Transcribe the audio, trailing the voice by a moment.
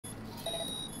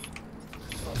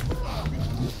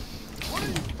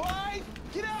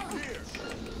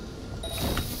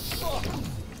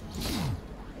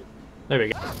There we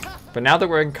go. But now that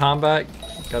we're in combat,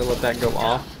 gotta let that go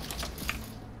off.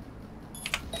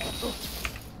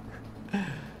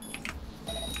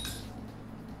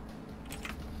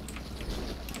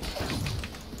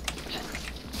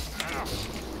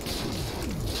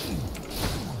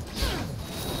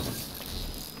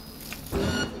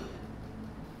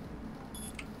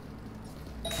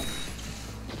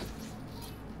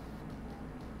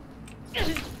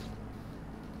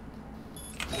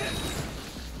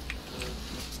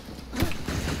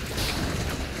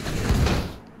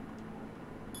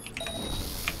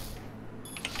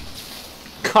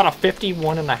 Got a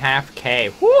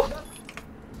 51.5K. Woo!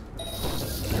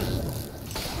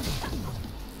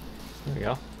 There we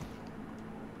go.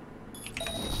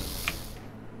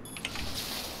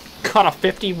 Got a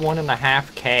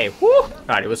 51.5K. Woo!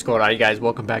 Alright, what's going on, you guys?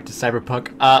 Welcome back to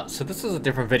Cyberpunk. So this is a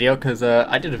different video because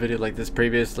I did a video like this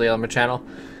previously on my channel,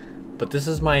 but this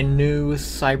is my new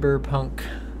Cyberpunk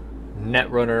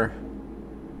Netrunner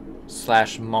 /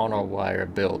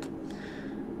 Monowire build.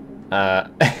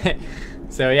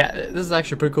 So yeah, this is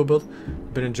actually a pretty cool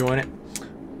build. Been enjoying it.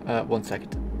 1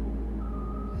 second.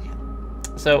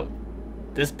 So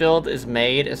this build is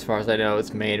made, as far as I know,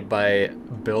 it's made by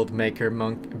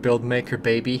Buildmaker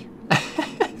Baby.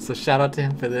 So shout out to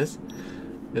him for this.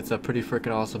 It's a pretty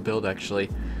freaking awesome build, actually.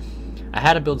 I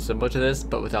had a build similar to this,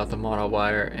 but without the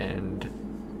monowire,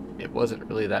 and it wasn't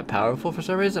really that powerful for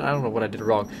some reason. I don't know what I did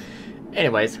wrong.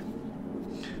 Anyways,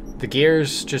 the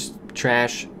gear's just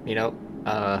trash, you know.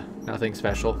 Nothing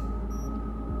special.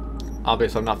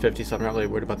 Obviously I'm not 50, so I'm not really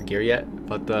worried about the gear yet,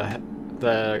 but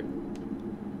the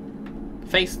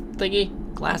face thingy,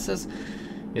 glasses,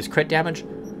 is crit damage,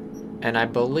 and I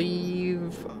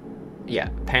believe, yeah,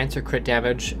 pants are crit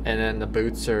damage, and then the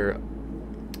boots are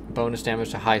bonus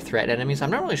damage to high threat enemies. I'm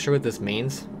not really sure what this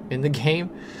means in the game.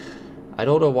 I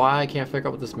don't know why, I can't figure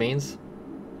out what this means,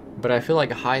 but I feel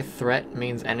like high threat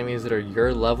means enemies that are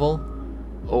your level,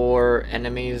 or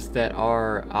enemies that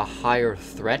are a higher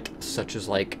threat, such as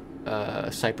like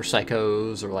cyber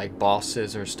psychos or like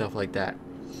bosses or stuff like that.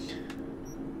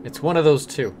 It's one of those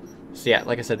two. So yeah,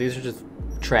 like I said, these are just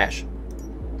trash.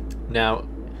 Now,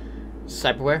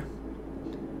 cyberware,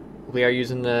 we are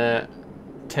using the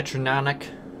Netrunner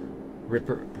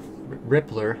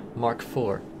Rippler Mark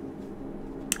IV.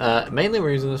 Mainly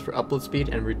we're using this for upload speed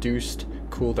and reduced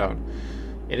cooldown.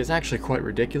 It is actually quite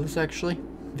ridiculous, actually,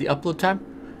 the upload time.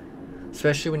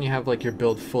 Especially when you have like your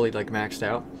build fully like maxed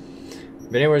out.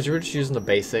 But anyways, we're just using the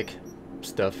basic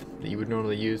stuff that you would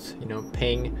normally use. You know,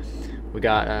 ping. We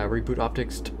got reboot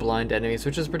optics to blind enemies,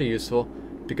 which is pretty useful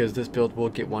because this build will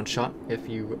get one shot if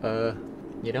you,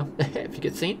 you know, if you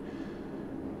get seen.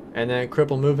 And then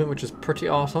cripple movement, which is pretty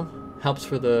awesome. Helps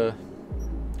for to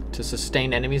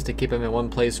sustain enemies, to keep them in one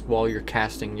place while you're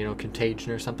casting, you know,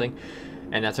 contagion or something.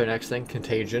 And that's our next thing,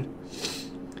 contagion.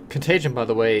 Contagion, by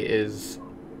the way, is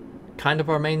kind of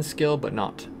our main skill, but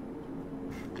not.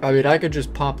 I mean, I could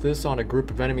just pop this on a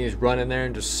group of enemies, run in there,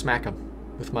 and just smack them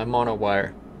with my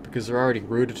monowire, because they're already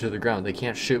rooted to the ground. They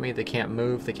can't shoot me, they can't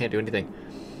move, they can't do anything.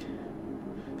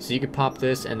 So you could pop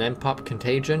this and then pop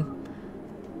contagion,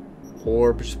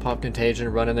 or just pop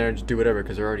contagion, run in there, and just do whatever,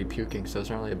 because they're already puking, so it's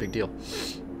not really a big deal.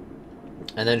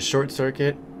 And then short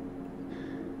circuit.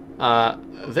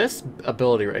 This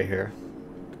ability right here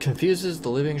confuses the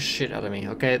living shit out of me.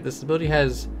 Okay, this ability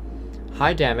has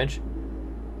high damage.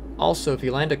 Also, if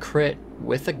you land a crit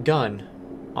with a gun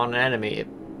on an enemy, it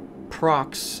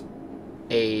procs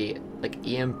a like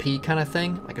EMP kind of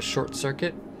thing, like a short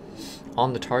circuit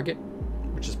on the target,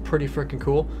 which is pretty freaking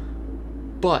cool.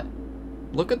 But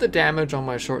look at the damage on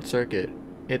my short circuit.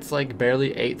 It's like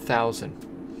barely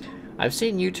 8,000. I've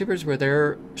seen YouTubers where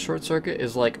their short circuit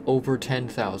is like over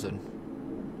 10,000.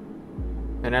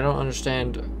 And I don't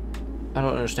understand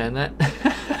that.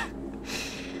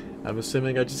 I'm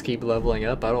assuming I just keep leveling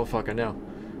up. I don't fucking know.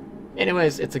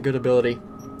 Anyways, it's a good ability.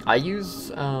 I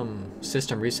use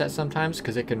system reset sometimes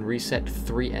because it can reset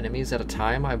 3 enemies at a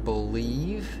time, I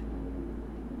believe.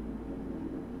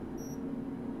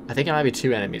 I think it might be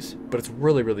 2 enemies, but it's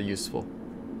really, really useful.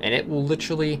 And it will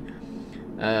literally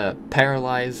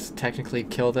paralyze, technically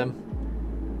kill them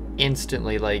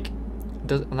instantly. Like,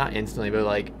 not instantly, but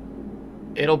like,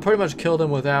 it'll pretty much kill them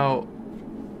without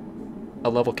a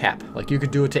level cap. Like, you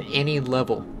could do it to any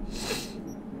level.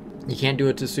 You can't do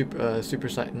it to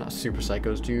not super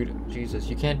psychos, dude. Jesus,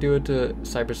 you can't do it to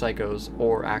cyber psychos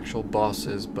or actual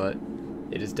bosses, but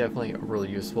it is definitely really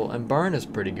useful. And burn is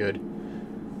pretty good.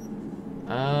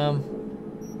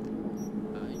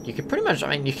 You can pretty much,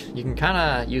 I mean, you can kind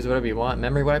of use whatever you want.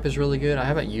 Memory wipe is really good. I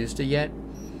haven't used it yet,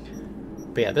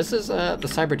 but yeah, this is the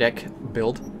cybernetic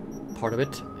build, part of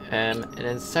it. And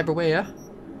then Cyberware.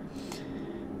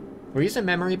 We're using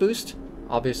memory boost,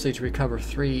 obviously, to recover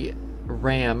 3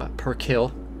 RAM per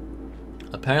kill.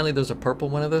 Apparently there's a purple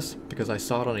one of this, because I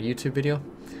saw it on a YouTube video.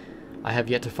 I have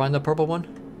yet to find the purple one.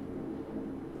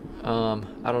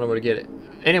 I don't know where to get it.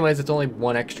 Anyways, it's only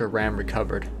 1 extra RAM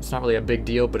recovered. It's not really a big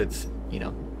deal, but it's, you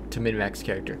know, to min-max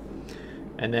character.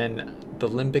 And then the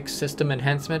limbic system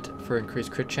enhancement for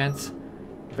increased crit chance.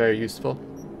 Very useful.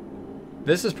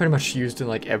 This is pretty much used in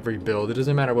like every build. It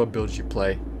doesn't matter what builds you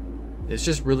play. It's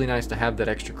just really nice to have that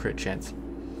extra crit chance.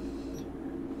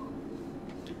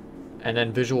 And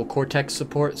then visual cortex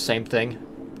support, same thing.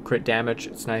 Crit damage,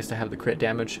 it's nice to have the crit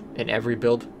damage in every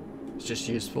build. It's just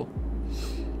useful.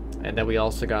 And then we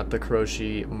also got the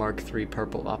Kuroshi Mark III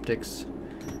purple optics.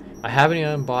 I haven't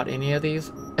even bought any of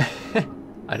these.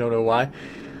 I don't know why.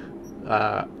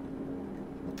 But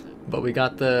we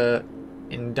got the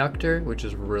inductor, which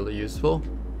is really useful.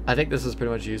 I think this is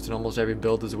pretty much used in almost every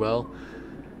build as well.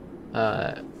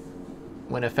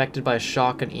 When affected by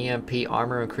shock and EMP,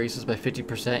 armor increases by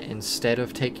 50% instead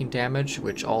of taking damage,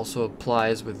 which also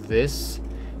applies with this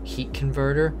heat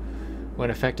converter. When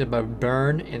affected by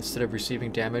burn, instead of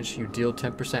receiving damage, you deal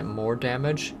 10% more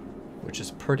damage, which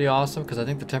is pretty awesome, because I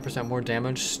think the 10% more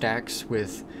damage stacks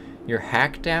with your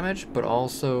hack damage, but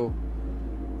also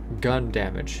gun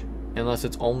damage, unless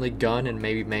it's only gun and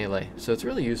maybe melee. So it's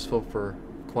really useful for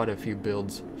quite a few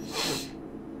builds.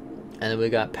 And then we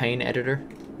got pain editor,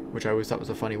 which I always thought was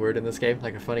a funny word in this game,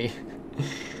 like a funny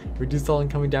reduce all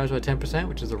incoming damage by 10%,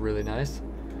 which is a really nice.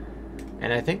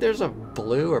 And I think there's a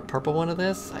blue or purple one of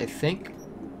this. I think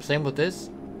same with this.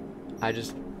 I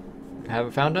just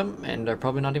haven't found them, and they're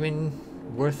probably not even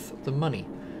worth the money.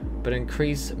 But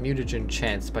increase mutagen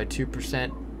chance by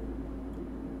 2%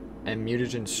 and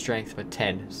mutagen strength by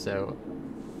 10. So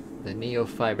the Neo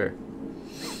Fiber.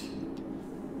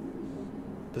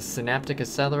 The synaptic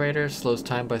accelerator slows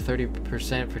time by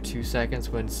 30% for 2 seconds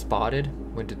when spotted,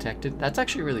 when detected. That's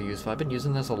actually really useful. I've been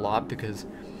using this a lot because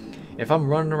if I'm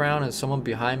running around and someone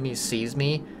behind me sees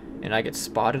me and I get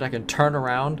spotted, I can turn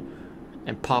around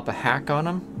and pop a hack on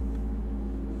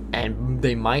them. And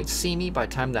they might see me by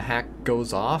the time the hack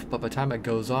goes off, but by the time it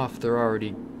goes off, they're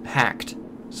already hacked.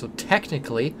 So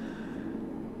technically,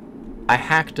 I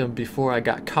hacked them before I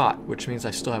got caught, which means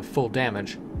I still have full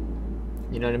damage.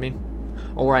 You know what I mean?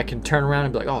 Or I can turn around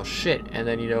and be like, oh shit, and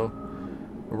then, you know,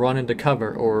 run into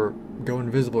cover or go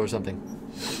invisible or something.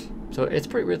 So it's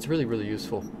really, really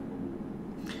useful.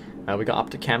 We got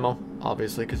optic camo,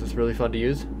 obviously, because it's really fun to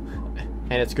use.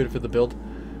 And it's good for the build.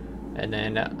 And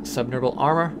then subdermal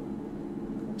armor.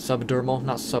 Subdermal,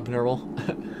 not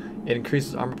subneural. It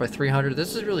increases armor by 300.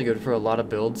 This is really good for a lot of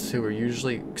builds who are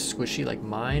usually squishy like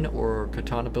mine, or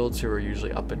katana builds who are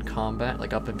usually up in combat,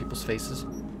 like up in people's faces.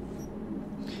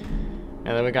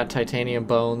 And then we got titanium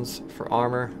bones for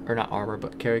armor, or not armor,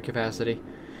 but carry capacity.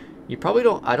 You probably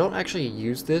don't, I don't actually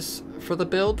use this for the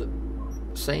build.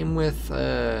 Same with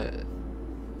the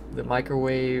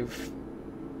microwave,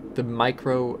 the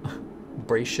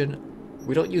microbration.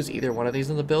 We don't use either one of these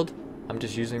in the build. I'm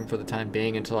just using them for the time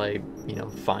being until I, you know,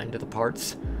 find the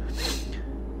parts.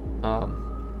 But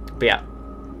yeah,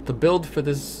 the build for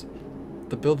this,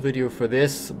 the build video for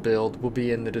this build will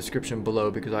be in the description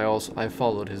below, because I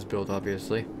followed his build,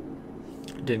 obviously.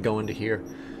 Didn't go into here.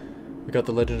 We got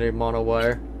the legendary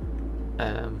Monowire.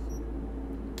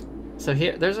 So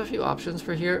here, there's a few options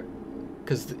for here,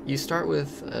 because you start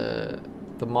with the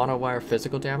Monowire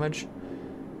physical damage.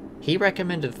 He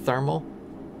recommended thermal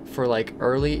for like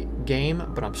early game,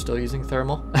 but I'm still using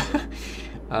thermal.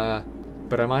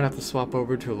 But I might have to swap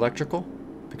over to electrical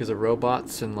because of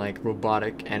robots and like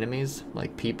robotic enemies,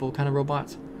 like people kind of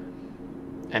robots,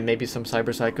 and maybe some cyber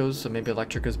psychos. So maybe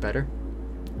electric is better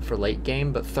for late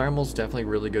game, but thermal's definitely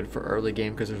really good for early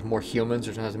game because there's more humans,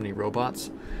 there's not as many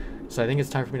robots. So I think it's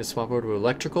time for me to swap over to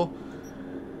electrical.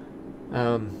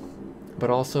 But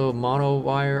also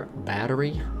Monowire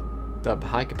battery, the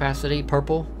high capacity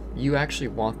purple. You actually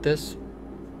want this.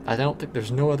 I don't think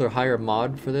there's no other higher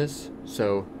mod for this,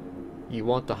 so you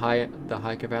want the high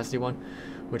capacity one,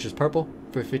 which is purple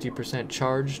for 50%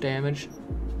 charge damage.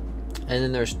 And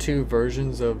then there's 2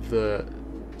 versions of the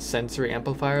sensory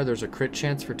amplifier. There's a crit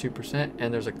chance for 2%,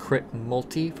 and there's a crit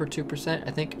multi for 2%,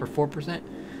 I think, or 4%.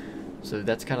 So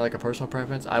that's kind of like a personal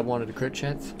preference. I wanted a crit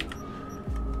chance.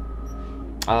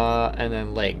 And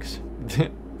then legs.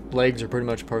 Legs are pretty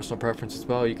much personal preference as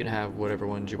well. You can have whatever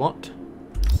ones you want.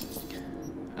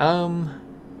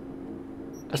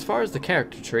 As far as the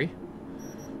character tree,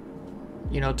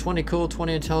 you know, 20 cool,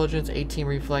 20 intelligence, 18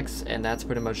 reflex, and that's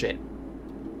pretty much it.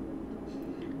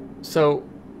 So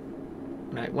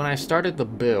when I started the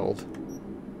build,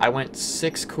 I went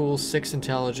 6 cool, 6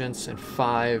 intelligence, and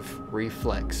 5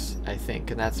 reflex, I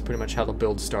think, and that's pretty much how the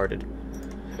build started.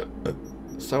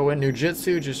 So in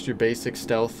Nujitsu, just your basic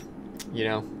stealth, you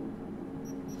know,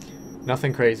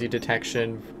 nothing crazy,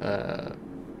 detection,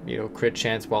 you know, crit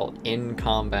chance while in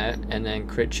combat, and then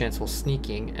crit chance while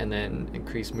sneaking, and then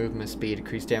increased movement speed,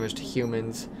 increased damage to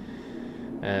humans,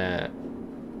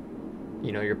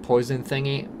 you know, your poison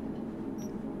thingy,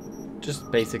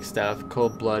 just basic stuff,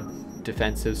 cold blood,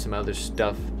 defensive, some other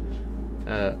stuff,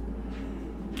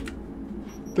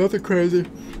 nothing crazy,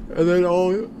 and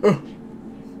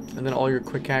then all your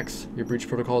quick hacks, your breach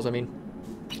protocols, I mean.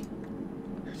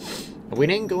 We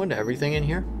didn't go into everything in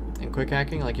here in quick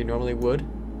hacking like you normally would.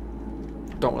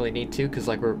 Don't really need to, because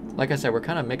like I said, we're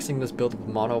kind of mixing this build with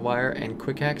Monowire and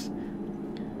quick hacks,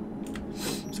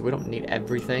 so we don't need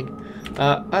everything.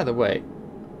 By the way,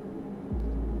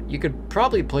 you could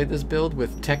probably play this build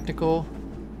with technical,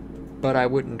 but I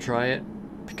wouldn't try it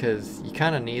because you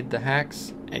kind of need the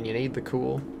hacks and you need the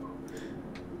cool.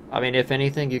 I mean, if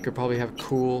anything, you could probably have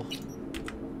cool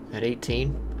at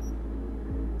 18,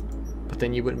 but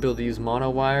then you wouldn't be able to use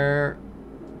Monowire.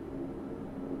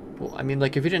 Well, I mean,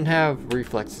 like, if you didn't have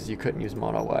reflexes, you couldn't use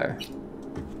Monowire.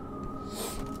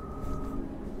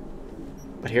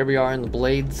 But here we are in the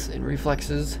blades and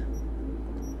reflexes.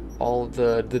 All of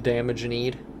the damage you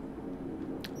need.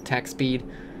 Attack speed.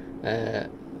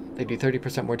 They do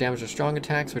 30% more damage to strong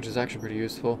attacks, which is actually pretty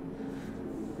useful.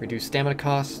 Reduce stamina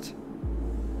cost.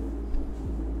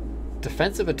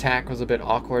 Defensive attack was a bit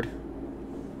awkward,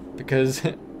 because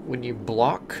when you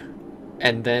block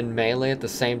and then melee at the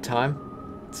same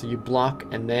time, so you block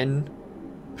and then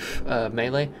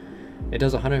melee, it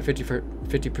does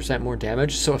 150% more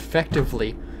damage. So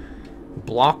effectively,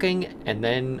 blocking and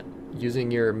then using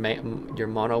your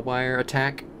Monowire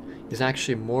attack is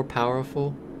actually more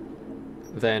powerful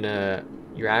than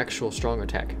your actual strong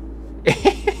attack.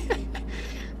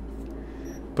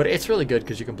 But it's really good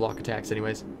because you can block attacks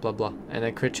anyways, blah blah. And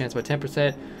then crit chance by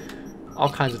 10%, all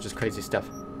kinds of just crazy stuff.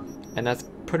 And that's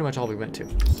pretty much all we went to.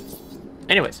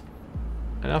 Anyways,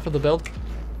 enough of the build.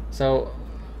 So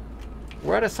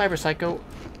we're at a Cyber Psycho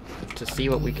to see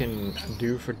what we can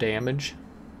do for damage.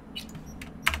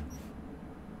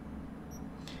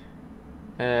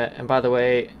 And by the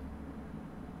way,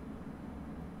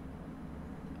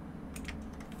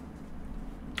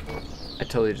 I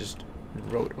totally just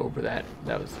wrote over that.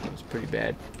 That was pretty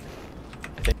bad,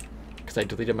 I think, because I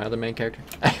deleted my other main character.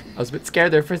 I was a bit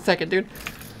scared there for a second, dude.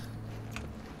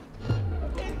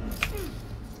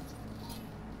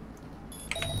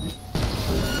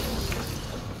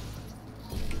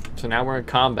 So now we're in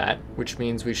combat, which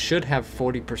means we should have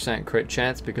 40% crit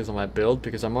chance because of my build,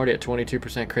 because I'm already at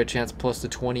 22% crit chance plus the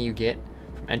 20 you get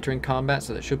from entering combat,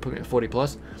 so that should put me at 40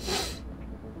 plus.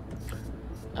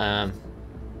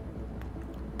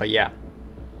 But yeah.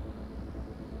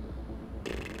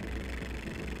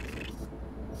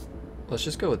 Let's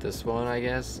just go with this one, I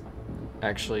guess.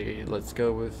 Actually, let's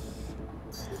go with...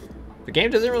 The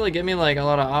game doesn't really give me like a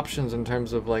lot of options in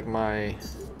terms of like my...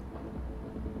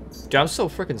 Dude, I'm so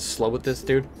freaking slow with this,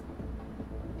 dude.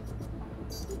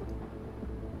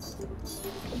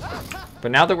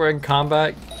 But now that we're in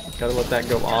combat, gotta let that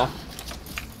go off.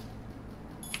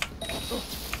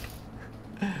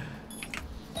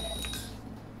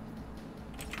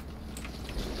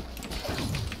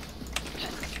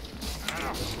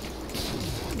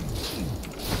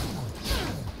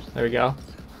 There we go.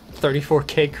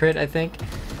 34k crit, I think.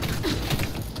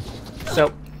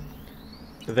 So,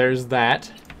 there's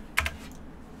that.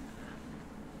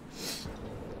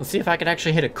 Let's see if I can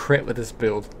actually hit a crit with this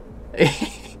build.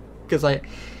 Because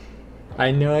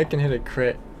I know I can hit a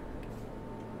crit.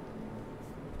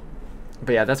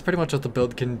 But yeah, that's pretty much what the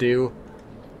build can do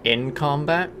in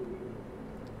combat.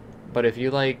 But if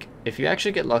you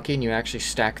actually get lucky and you actually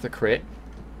stack the crit,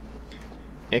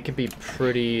 it can be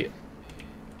pretty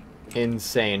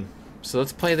insane. So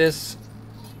let's play this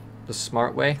the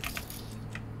smart way.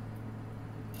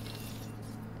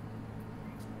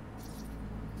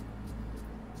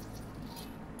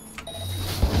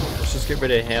 Let's just get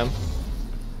rid of him.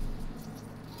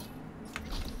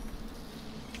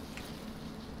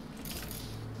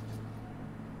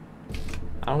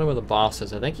 I don't know where the boss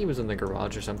is. I think he was in the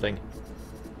garage or something.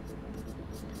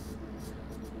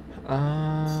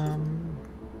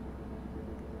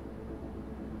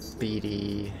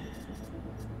 BD.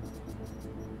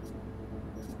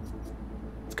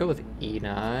 Let's go with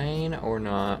E9 or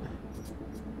not.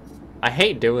 I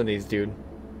hate doing these, dude.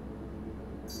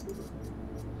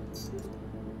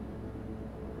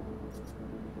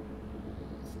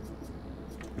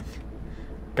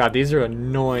 God, these are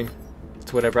annoying.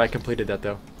 to whatever I completed that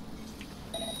though.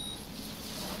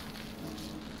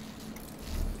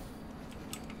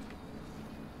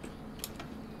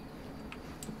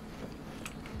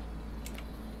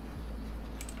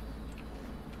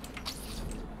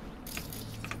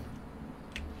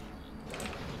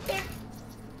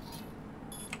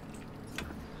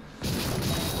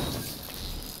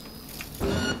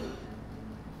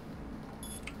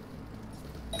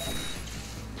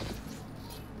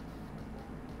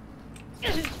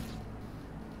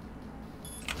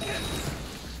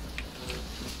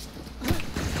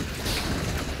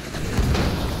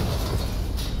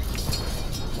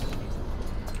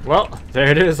 Well, there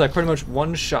it is. I pretty much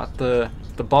one-shot the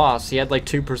boss. He had like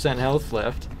 2% health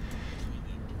left.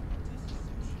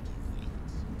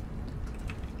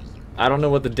 I don't know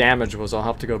what the damage was. I'll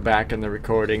have to go back in the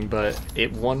recording, but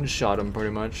it one-shot him pretty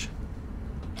much.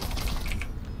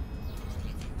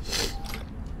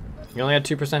 He only had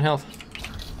 2% health.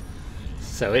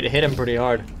 So it hit him pretty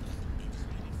hard.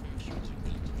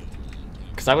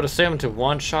 Because I would assume to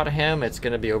one-shot him, it's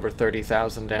going to be over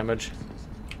 30,000 damage.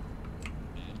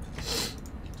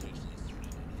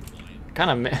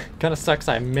 Kind of sucks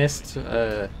I missed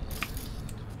how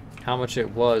much it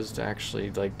was to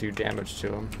actually like do damage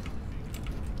to him.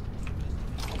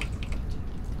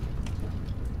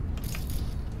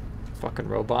 Fucking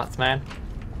robots, man.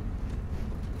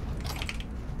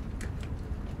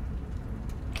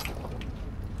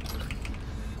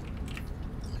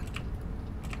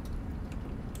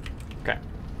 Okay.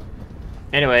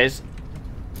 Anyways,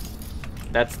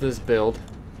 that's this build.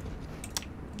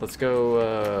 Let's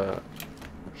go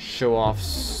show off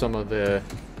some of the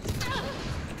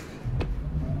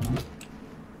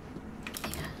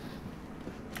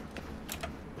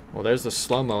well, there's the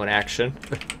slow-mo in action.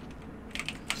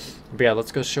 But yeah,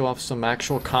 let's go show off some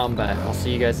actual combat. I'll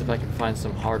see you guys if I can find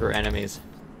some harder enemies.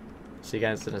 See you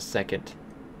guys in a second.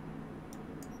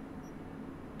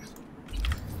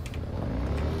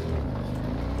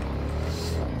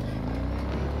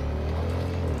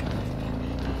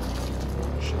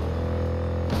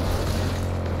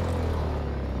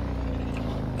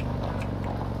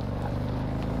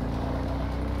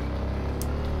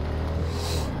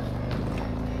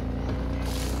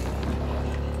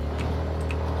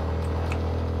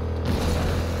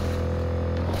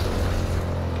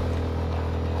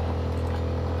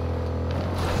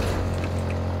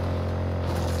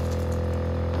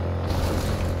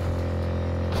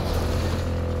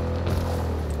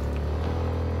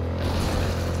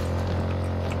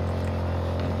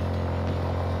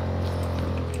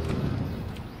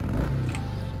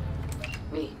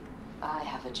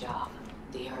 Job,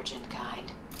 the urgent kind.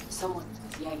 Someone's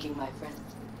yanking my friend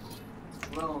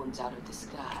drones out of the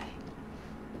sky.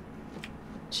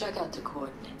 Check out the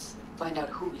coordinates. Find out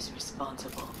who is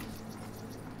responsible.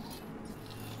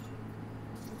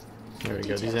 There we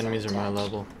go. These enemies are my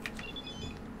level.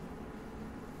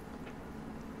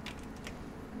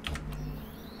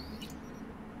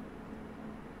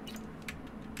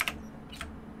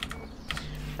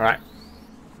 Alright.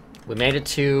 We made it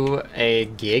to a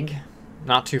gig.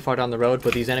 Not too far down the road,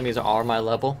 but these enemies are my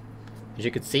level. As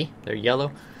you can see, they're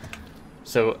yellow.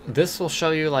 So this will show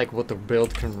you like what the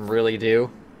build can really do.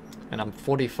 And I'm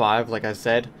 45, like I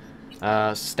said.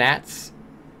 Stats,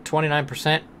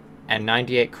 29% and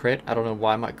 98 crit. I don't know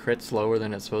why my crit's lower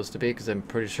than it's supposed to be, because I'm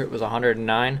pretty sure it was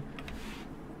 109.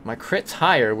 My crit's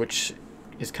higher, which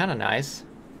is kind of nice.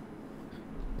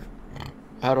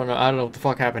 I don't know what the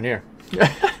fuck happened here.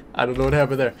 I don't know what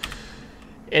happened there.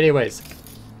 Anyways.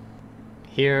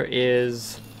 Here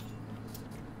is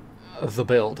the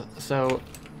build. So,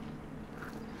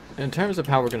 in terms of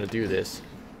how we're going to do this,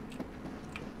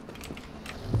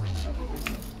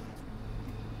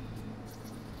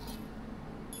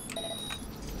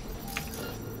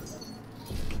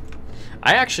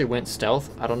 I actually went stealth.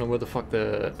 I don't know where the fuck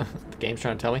the game's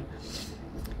trying to tell me.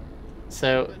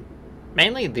 So,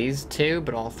 mainly these two,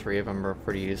 but all three of them are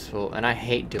pretty useful. And I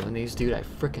hate doing these, dude. I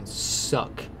freaking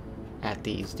suck at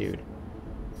these, dude.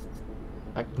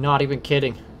 Like, not even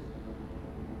kidding.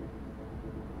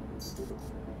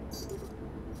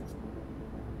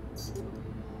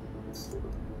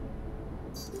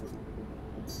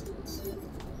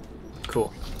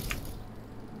 Cool.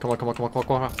 Come on, come on, come on, come on,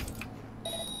 come on.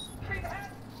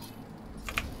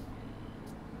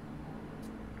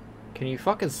 Can you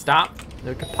fucking stop?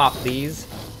 We could pop these.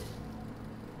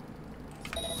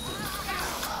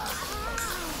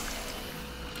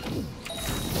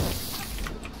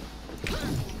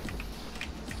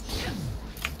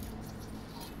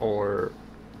 Or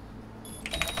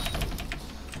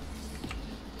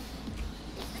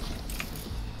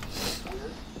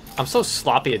I'm so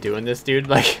sloppy at doing this, dude.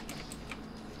 Like,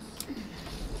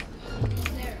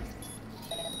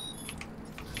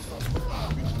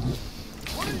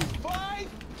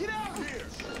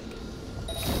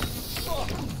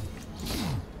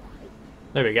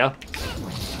 there we go.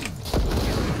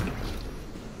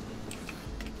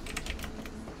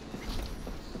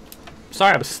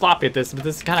 Sorry, I'm sloppy at this, but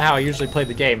this is kind of how I usually play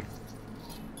the game.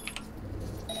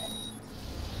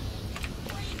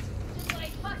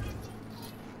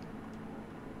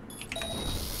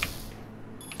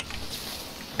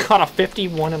 Got a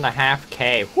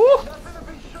 51.5K. Woo!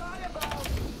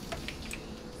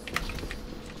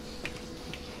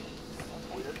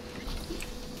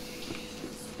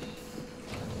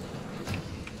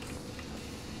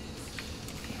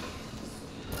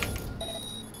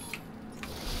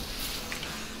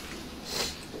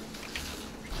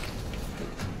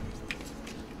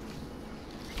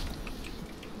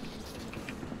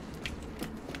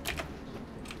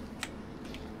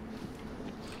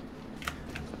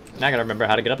 Now I gotta remember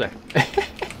how to get up there.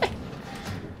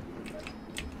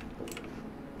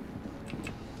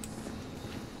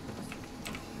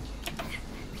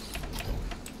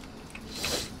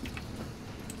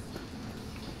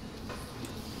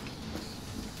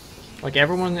 Like,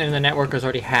 everyone in the network is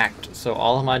already hacked, so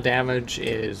all of my damage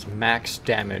is max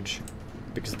damage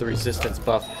because of the resistance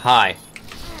buff high.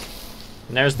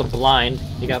 And there's the blind.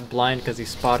 He got blind because he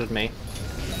spotted me.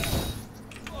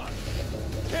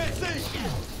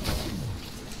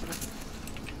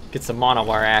 Get some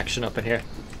Monowire action up in here.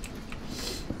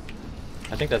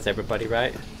 I think that's everybody,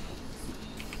 right?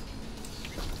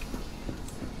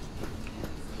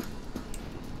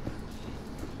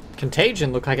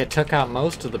 Contagion looked like it took out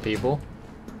most of the people.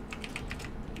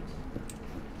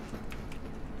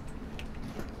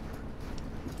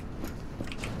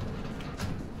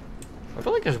 I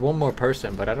feel like there's one more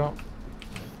person, but I don't...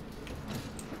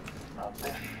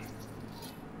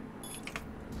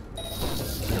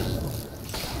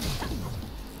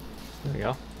 There we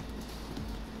go.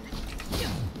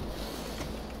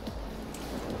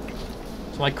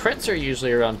 So my crits are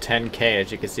usually around 10k,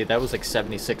 as you can see. That was like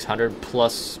 7,600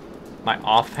 plus my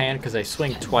offhand because I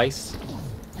swing twice.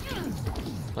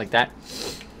 Like that.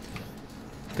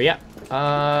 But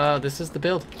yeah, this is the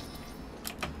build.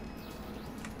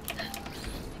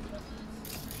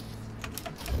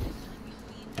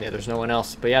 Yeah, there's no one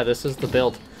else. But yeah, this is the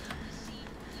build.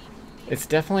 It's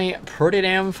definitely pretty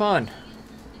damn fun.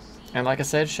 And like I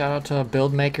said, shout out to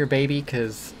Build Maker Baby,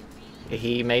 because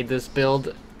he made this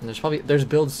build. And there's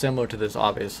builds similar to this,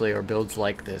 obviously, or builds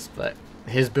like this, but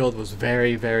his build was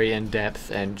very, very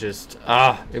in-depth and just,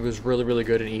 it was really, really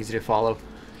good and easy to follow.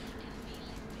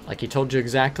 Like, he told you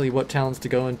exactly what talents to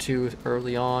go into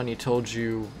early on. He told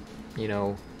you, you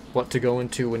know, what to go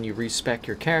into when you respec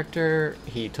your character.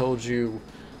 He told you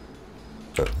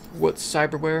what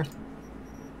cyberware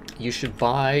you should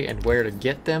buy and where to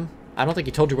get them. I don't think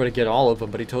he told you where to get all of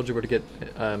them, but he told you where to get,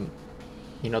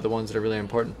 you know, the ones that are really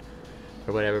important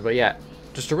or whatever. But yeah,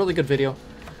 just a really good video.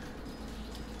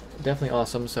 Definitely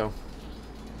awesome. So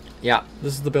yeah,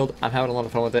 this is the build. I'm having a lot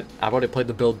of fun with it. I've already played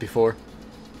the build before.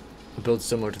 The build's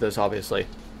similar to this, obviously,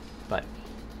 but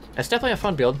it's definitely a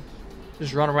fun build.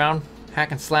 Just run around,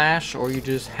 hack and slash, or you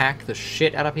just hack the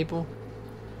shit out of people,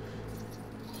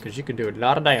 because you can do a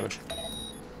lot of damage.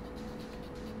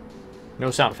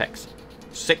 No sound effects.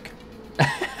 Sick.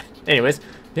 Anyways,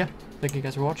 yeah, thank you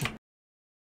guys for watching.